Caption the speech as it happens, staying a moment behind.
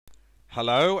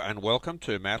Hello and welcome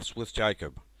to Maths with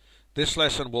Jacob. This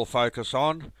lesson will focus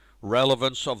on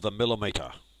relevance of the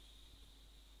millimetre.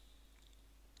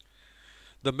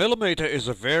 The millimetre is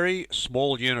a very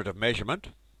small unit of measurement.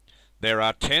 There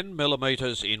are 10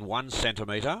 millimetres in 1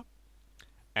 centimetre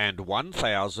and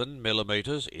 1,000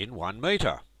 millimetres in 1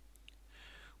 metre,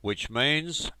 which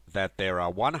means that there are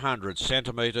 100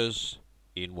 centimetres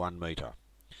in 1 metre.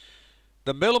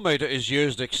 The millimetre is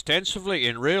used extensively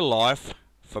in real life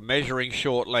for measuring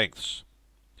short lengths.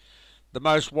 The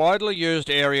most widely used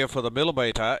area for the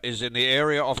millimetre is in the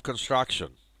area of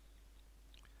construction.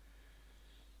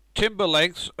 Timber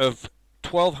lengths of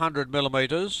 1200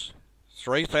 millimetres,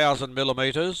 3000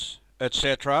 millimetres,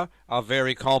 etc. are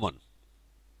very common.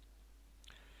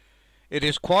 It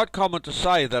is quite common to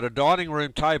say that a dining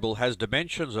room table has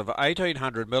dimensions of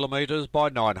 1800 millimetres by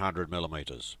 900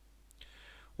 millimetres.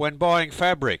 When buying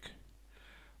fabric,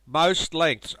 most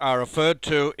lengths are referred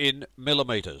to in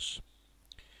millimetres.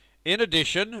 In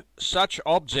addition, such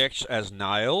objects as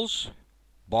nails,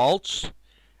 bolts,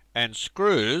 and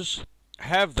screws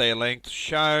have their lengths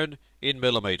shown in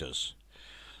millimetres.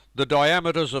 The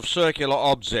diameters of circular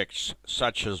objects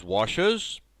such as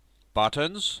washers,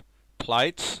 buttons,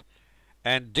 plates,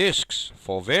 and discs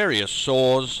for various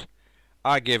saws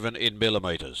are given in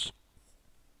millimetres.